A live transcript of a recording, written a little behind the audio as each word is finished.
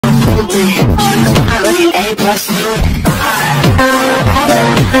Welcome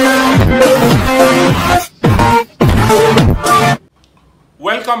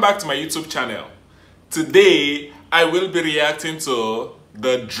back to my YouTube channel. Today I will be reacting to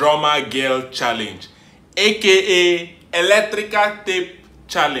the Drummer Girl Challenge, aka Electrical Tape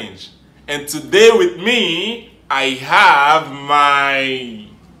Challenge. And today with me I have my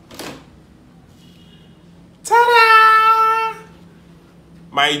ta-da!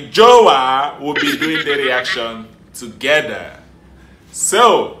 My Joa will be doing the reaction together.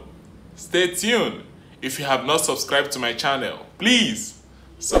 So stay tuned. If you have not subscribed to my channel, please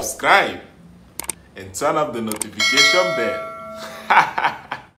subscribe and turn on the notification bell.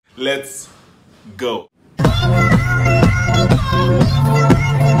 Let's go.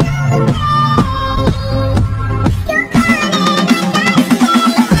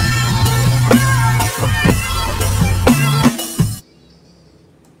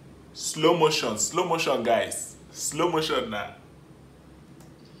 Slow motion guys, slow motion now.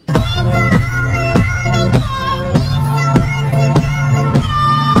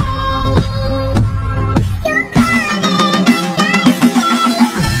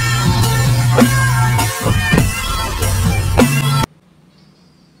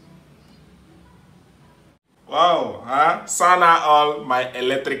 Wow, huh? Sana all my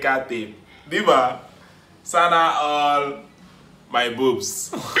electrical tape. Diba? Sana all my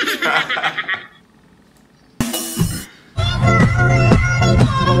boobs.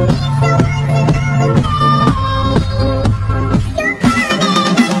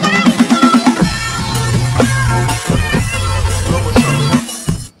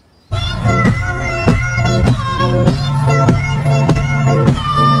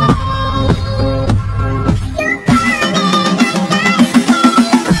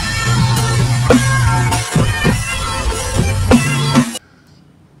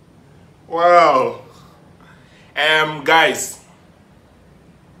 Wow. Guys,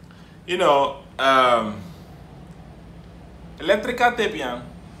 you know, electrical tape, yeah.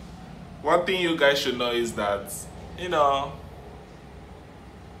 One thing you guys should know is that, you know,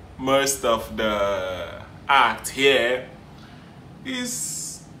 most of the act here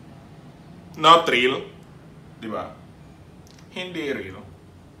is not real, diba? Hindi real.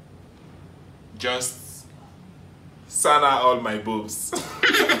 Just sana all my boobs.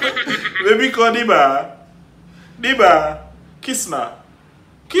 Baby ko, diba? Diba? Kiss na.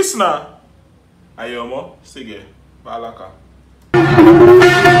 Kiss na. Ayaw mo? Sige. Bahala ka.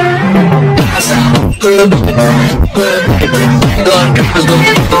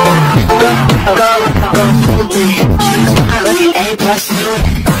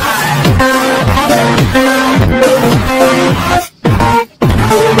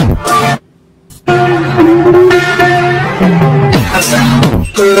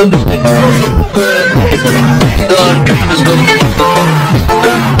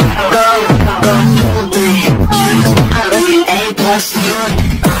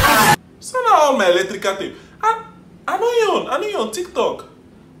 So now all my electrical tape. I know you on TikTok.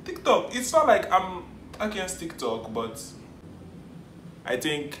 It's not like I'm against TikTok, but I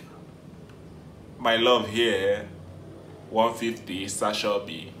think my love here, 150 Sasha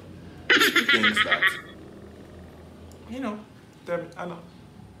B, thinks that, you know, I know.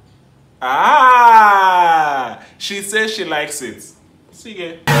 Ah, she says she likes it.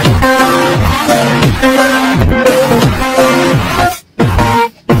 Sige.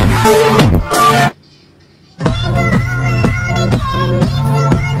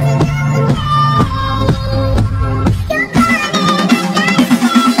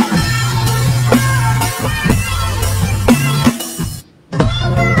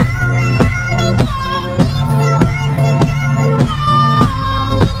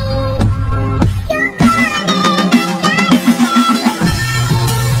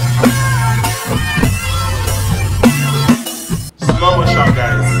 Slow motion,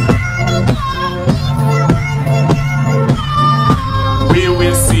 guys. We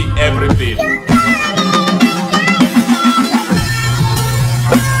will see everything.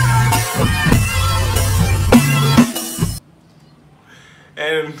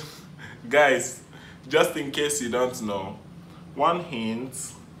 And guys, just in case you don't know, one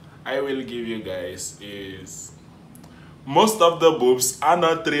hint I will give you guys is most of the boobs are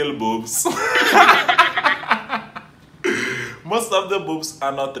not real boobs. Most of the boobs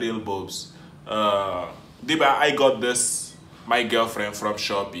are not real boobs. Diba, I got this, my girlfriend from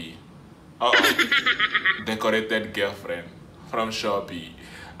Shopee. Decorated girlfriend from Shopee.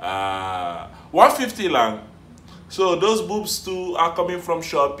 150 lang. So those boobs too are coming from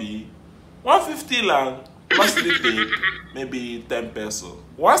Shopee. 150 lang. plus the tape, maybe 10 peso.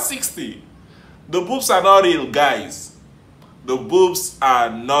 160. The boobs are not real, guys. The boobs are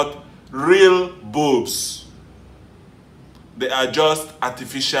not real boobs. They are just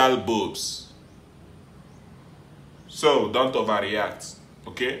artificial boobs. So don't overreact,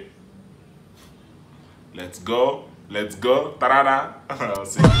 okay? Let's go. Let's go. Ta-da-da. I'll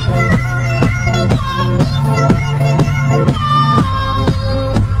see you.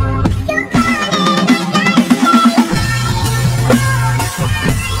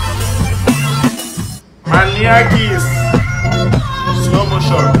 Maniakis, slow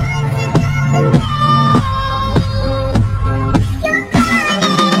motion.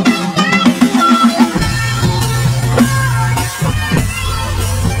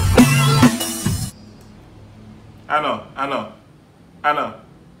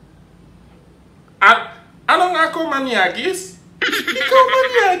 Ano nga ako maniakis? Ikaw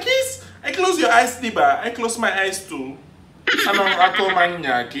maniakis? I close your eyes, diba? I close my eyes too. Ano ako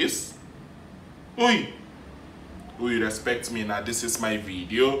maniakis? Uy, respect me now. This is my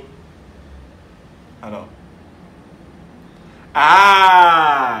video. Ano?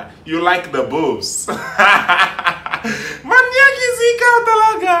 Ah, you like the boobs. Maniakis ikaw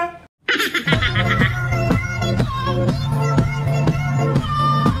talaga.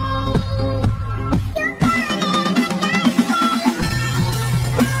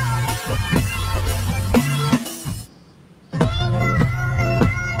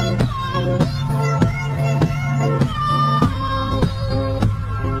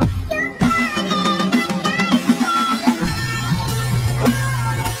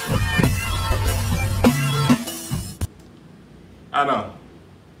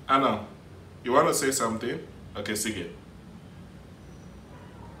 Anna, you want to say something? Okay, sige.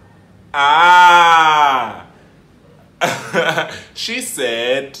 Ah! She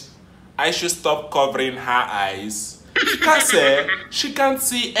said I should stop covering her eyes because she can't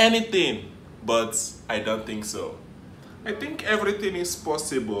see anything. But I don't think so. I think everything is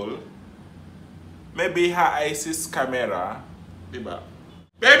possible. Maybe her eyes is camera. Diba?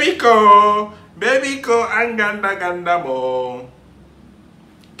 Baby ko, ang ganda mo.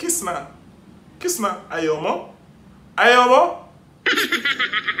 Kiss na, ayomo. Ay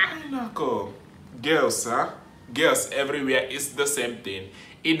nako. Girls, huh? Girls everywhere is the same thing.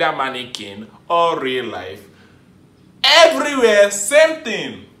 Either mannequin or real life. Everywhere, same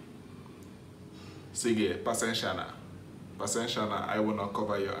thing. Sige, pasensya na. I will not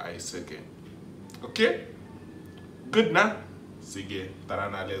cover your eyes again. Okay? Good na? Sige, tara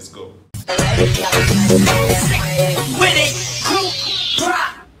na, let's go. With it,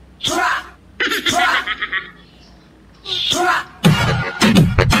 drop.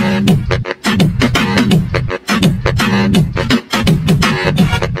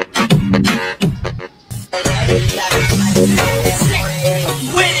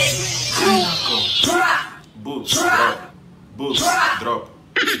 Boobs, drop.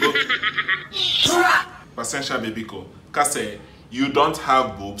 Pasensya baby ko. Kasi you don't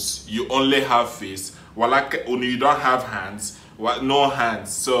have boobs, you only have face. You don't have hands, no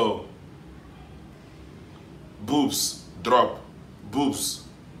hands. So boobs, drop. Boobs,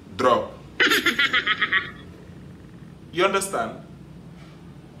 drop. You understand?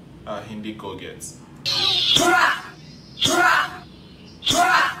 Hindi ko gets. Drop.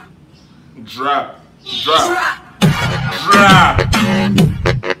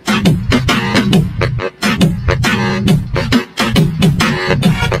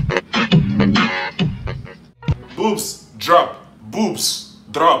 Boobs, drop. Boobs,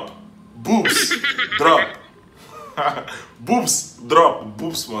 drop. Boobs, drop. Boobs, drop.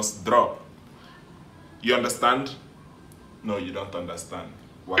 Boobs must drop. You understand? No, you don't understand.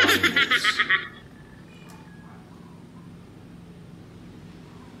 What are boobs?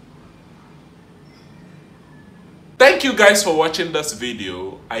 Thank you guys for watching this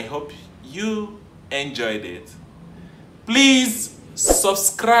video. I hope you enjoyed it. Please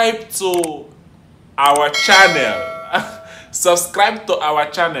subscribe to our channel. Subscribe to our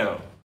channel.